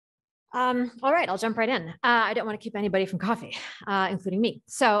All right, I'll jump right in. I don't want to keep anybody from coffee, including me.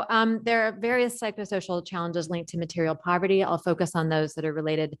 So there are various psychosocial challenges linked to material poverty. I'll focus on those that are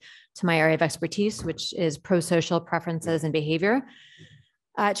related to my area of expertise, which is pro-social preferences and behavior.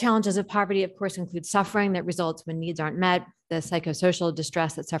 Challenges of poverty, of course, include suffering that results when needs aren't met, the psychosocial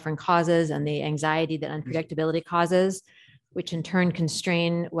distress that suffering causes, and the anxiety that unpredictability causes, which in turn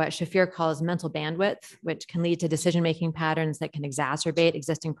constrain what Shafir calls mental bandwidth, which can lead to decision-making patterns that can exacerbate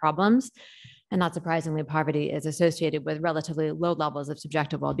existing problems. And not surprisingly, poverty is associated with relatively low levels of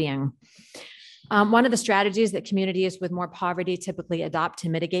subjective well-being. One of the strategies that communities with more poverty typically adopt to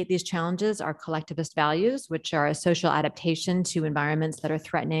mitigate these challenges are collectivist values, which are a social adaptation to environments that are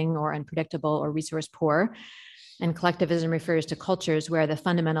threatening or unpredictable or resource poor. And collectivism refers to cultures where the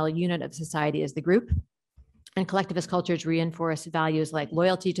fundamental unit of society is the group. And collectivist cultures reinforce values like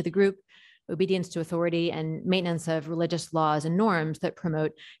loyalty to the group, obedience to authority, and maintenance of religious laws and norms that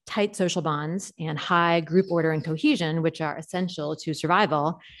promote tight social bonds and high group order and cohesion, which are essential to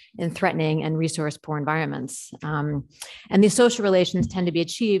survival in threatening and resource-poor environments. And these social relations tend to be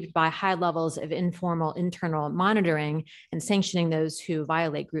achieved by high levels of informal internal monitoring and sanctioning those who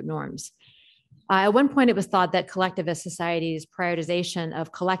violate group norms. At one point, it was thought that collectivist society's prioritization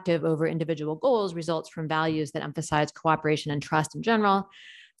of collective over individual goals results from values that emphasize cooperation and trust in general.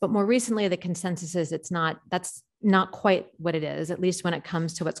 But more recently, the consensus is that's not quite what it is, at least when it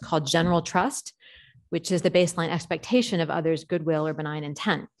comes to what's called general trust, which is the baseline expectation of others' goodwill or benign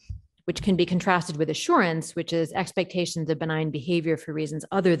intent, which can be contrasted with assurance, which is expectations of benign behavior for reasons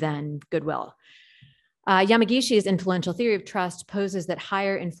other than goodwill. Yamagishi's influential theory of trust poses that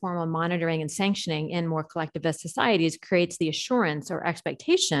higher informal monitoring and sanctioning in more collectivist societies creates the assurance or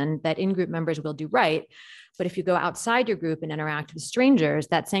expectation that in-group members will do right. But if you go outside your group and interact with strangers,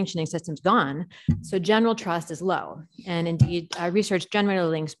 that sanctioning system's gone. So general trust is low. And indeed, research generally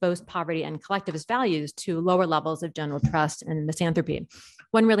links both poverty and collectivist values to lower levels of general trust and misanthropy.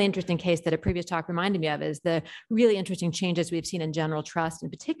 One really interesting case that a previous talk reminded me of is the really interesting changes we've seen in general trust, in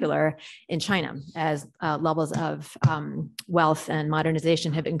particular in China, as levels of wealth and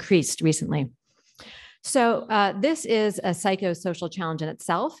modernization have increased recently. So this is a psychosocial challenge in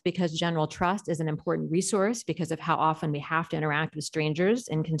itself because general trust is an important resource because of how often we have to interact with strangers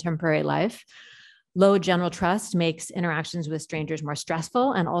in contemporary life. Low general trust makes interactions with strangers more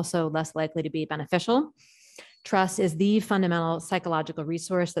stressful and also less likely to be beneficial. Trust is the fundamental psychological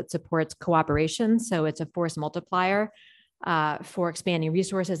resource that supports cooperation. So it's a force multiplier for expanding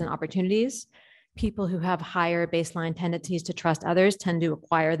resources and opportunities. People who have higher baseline tendencies to trust others tend to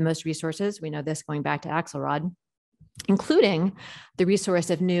acquire the most resources. We know this going back to Axelrod, including the resource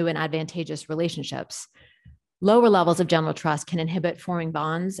of new and advantageous relationships. Lower levels of general trust can inhibit forming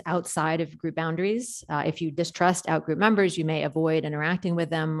bonds outside of group boundaries. If you distrust outgroup members, you may avoid interacting with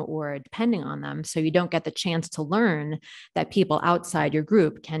them or depending on them. So you don't get the chance to learn that people outside your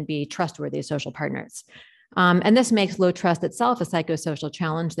group can be trustworthy social partners. And this makes low trust itself a psychosocial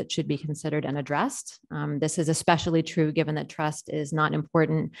challenge that should be considered and addressed. This is especially true given that trust is not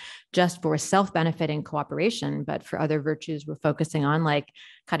important just for self-benefiting cooperation, but for other virtues we're focusing on like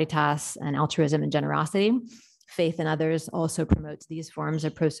Caritas and altruism and generosity. Faith in others also promotes these forms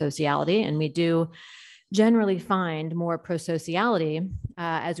of prosociality, and we do generally find more prosociality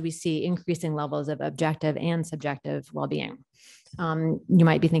as we see increasing levels of objective and subjective well-being. You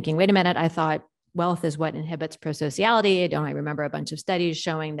might be thinking, wait a minute, I thought wealth is what inhibits prosociality. Don't I remember a bunch of studies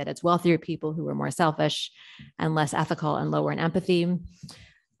showing that it's wealthier people who are more selfish and less ethical and lower in empathy?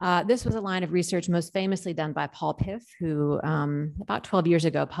 This was a line of research most famously done by Paul Piff, who about 12 years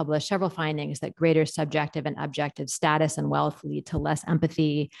ago published several findings that greater subjective and objective status and wealth lead to less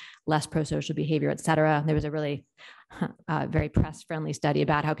empathy, less prosocial behavior, et cetera. There was a really very press-friendly study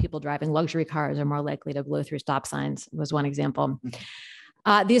about how people driving luxury cars are more likely to blow through stop signs, was one example.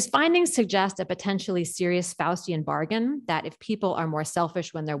 These findings suggest a potentially serious Faustian bargain that if people are more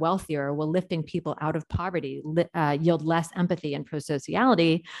selfish when they're wealthier, will lifting people out of poverty yield less empathy and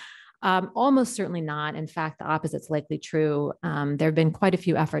prosociality? Almost certainly not. In fact, the opposite's likely true. There have been quite a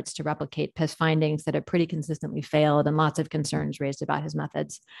few efforts to replicate Piff's findings that have pretty consistently failed and lots of concerns raised about his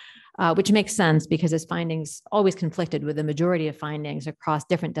methods, which makes sense because his findings always conflicted with the majority of findings across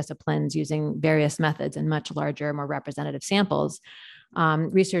different disciplines using various methods and much larger, more representative samples.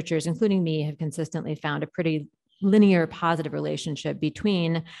 Researchers, including me, have consistently found a pretty linear positive relationship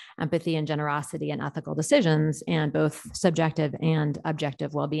between empathy and generosity and ethical decisions and both subjective and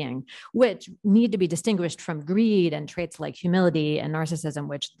objective well-being, which need to be distinguished from greed and traits like humility and narcissism,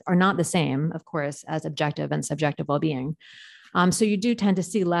 which are not the same, of course, as objective and subjective well-being. So you do tend to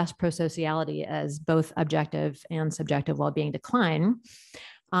see less prosociality as both objective and subjective well-being decline.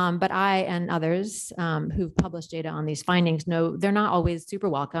 But I and others who've published data on these findings know they're not always super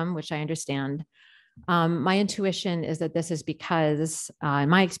welcome, which I understand. My intuition is that this is because, in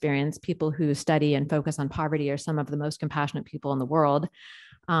my experience, people who study and focus on poverty are some of the most compassionate people in the world.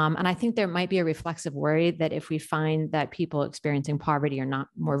 And I think there might be a reflexive worry that if we find that people experiencing poverty are not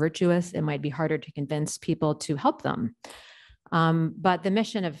more virtuous, it might be harder to convince people to help them. But the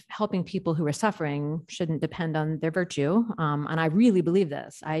mission of helping people who are suffering shouldn't depend on their virtue. And I really believe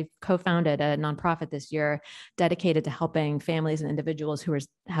this. I co-founded a nonprofit this year dedicated to helping families and individuals who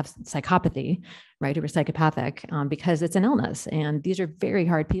have psychopathy, right, who are psychopathic, because it's an illness. And these are very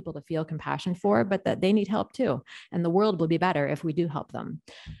hard people to feel compassion for, but that they need help too. And the world will be better if we do help them.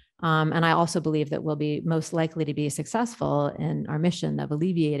 And I also believe that we'll be most likely to be successful in our mission of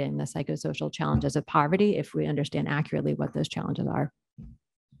alleviating the psychosocial challenges of poverty if we understand accurately what those challenges are.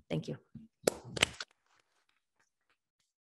 Thank you.